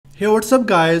Hey, what's up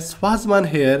guys, Fazman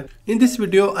here. In this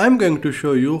video I'm going to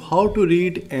show you how to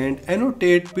read and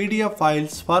annotate PDF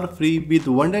files for free with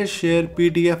Wondershare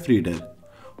PDF Reader.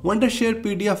 Wondershare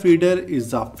PDF Reader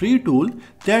is a free tool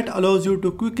that allows you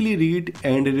to quickly read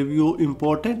and review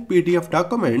important PDF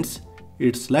documents.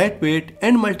 It's lightweight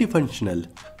and multifunctional.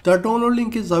 The download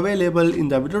link is available in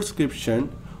the video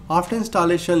description. After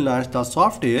installation, launch the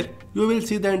software. You will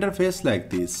see the interface like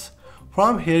this.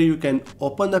 From here you can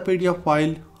open the PDF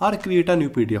file or create a new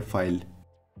PDF file.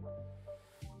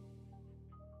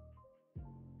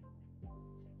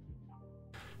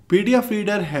 PDF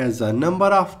Reader has a number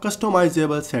of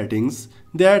customizable settings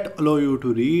that allow you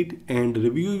to read and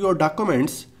review your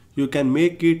documents. You can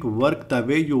make it work the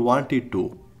way you want it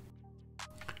to.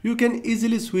 You can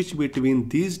easily switch between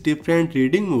these different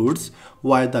reading modes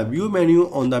via the View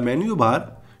menu on the menu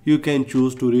bar. You can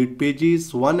choose to read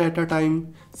pages one at a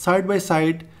time, side by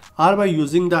side, or by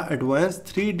using the advanced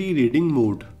 3D reading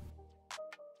mode.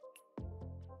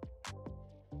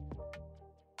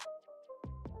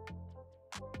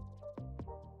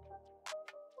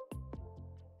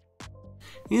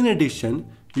 In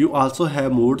addition, you also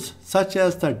have modes such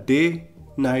as the day,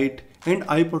 night, and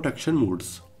eye protection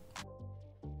modes.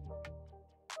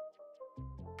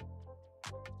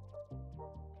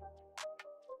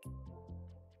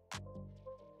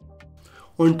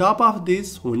 On top of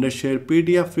this, Wondershare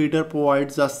PDF Reader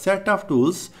provides a set of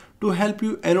tools to help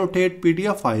you annotate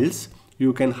PDF files.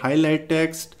 You can highlight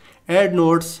text, add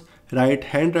notes, write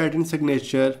handwriting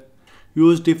signature,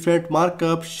 use different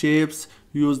markup shapes,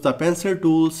 use the pencil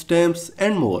tool, stamps,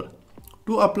 and more.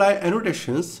 To apply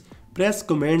annotations, press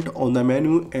Comment on the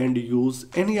menu and use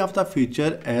any of the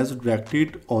features as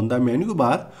directed on the menu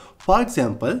bar. For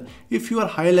example, if you are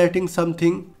highlighting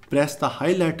something, press the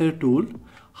highlighter tool.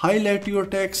 Highlight your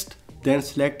text, then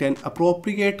select an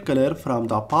appropriate color from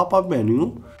the pop-up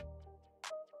menu.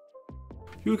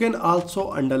 You can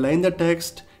also underline the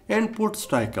text and put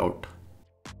strikeout.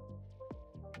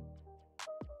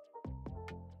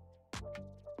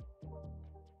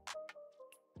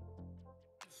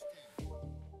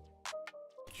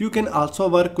 You can also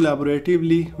work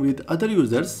collaboratively with other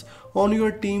users on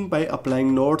your team by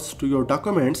applying notes to your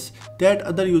documents that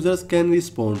other users can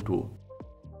respond to.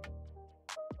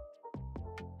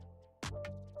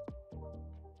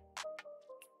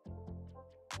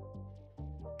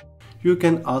 You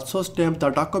can also stamp the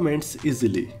documents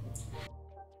easily.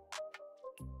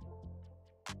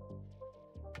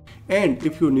 And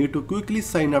if you need to quickly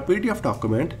sign a PDF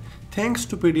document, thanks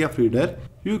to PDF Reader,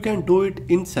 you can do it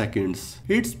in seconds.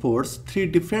 It supports 3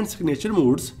 different signature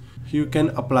modes. You can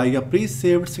apply a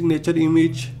pre-saved signature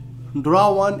image,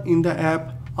 draw one in the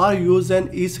app, or use an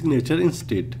e-signature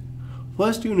instead.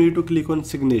 First you need to click on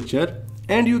signature,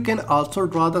 and you can also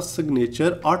draw the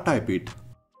signature or type it.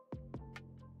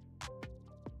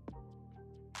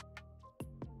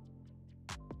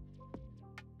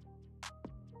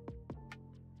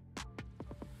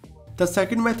 The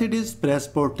second method is press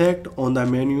Protect on the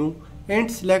menu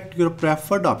and select your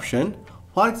preferred option.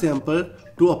 For example,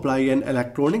 to apply an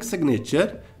electronic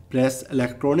signature, press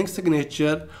Electronic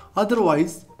Signature.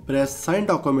 Otherwise, press Sign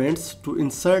Documents to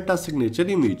insert a signature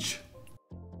image.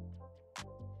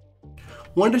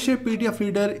 Wondershare PDF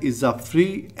Reader is a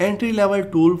free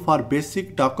entry-level tool for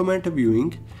basic document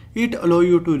viewing. It allows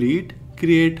you to read,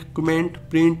 create, comment,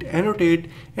 print,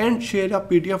 annotate, and share your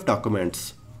PDF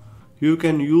documents. You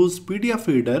can use PDF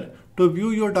Reader to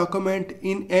view your document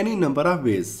in any number of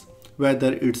ways,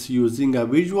 whether it's using a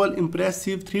visual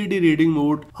impressive 3D reading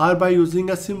mode or by using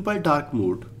a simple dark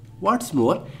mode. What's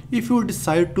more, if you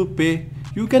decide to pay,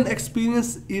 you can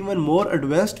experience even more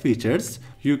advanced features.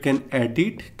 You can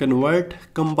edit, convert,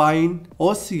 combine,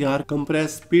 OCR,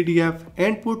 compress PDF,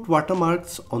 and put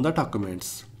watermarks on the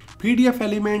documents. PDF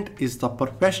Element is the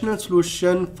professional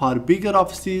solution for bigger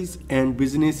offices and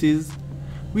businesses,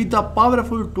 with a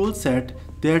powerful toolset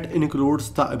that includes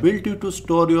the ability to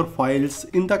store your files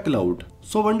in the cloud.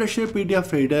 So Wondershare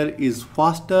PDF Reader is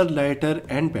faster, lighter,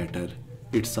 and better.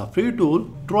 It's a free tool.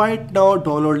 Try it now.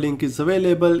 Download link is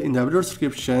available in the video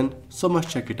description, so must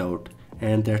check it out.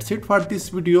 And that's it for this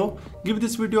video. Give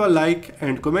this video a like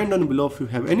and comment down below if you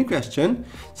have any question.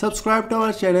 Subscribe to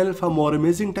our channel for more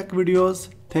amazing tech videos.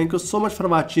 Thank you so much for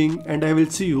watching, and I will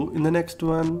see you in the next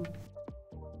one.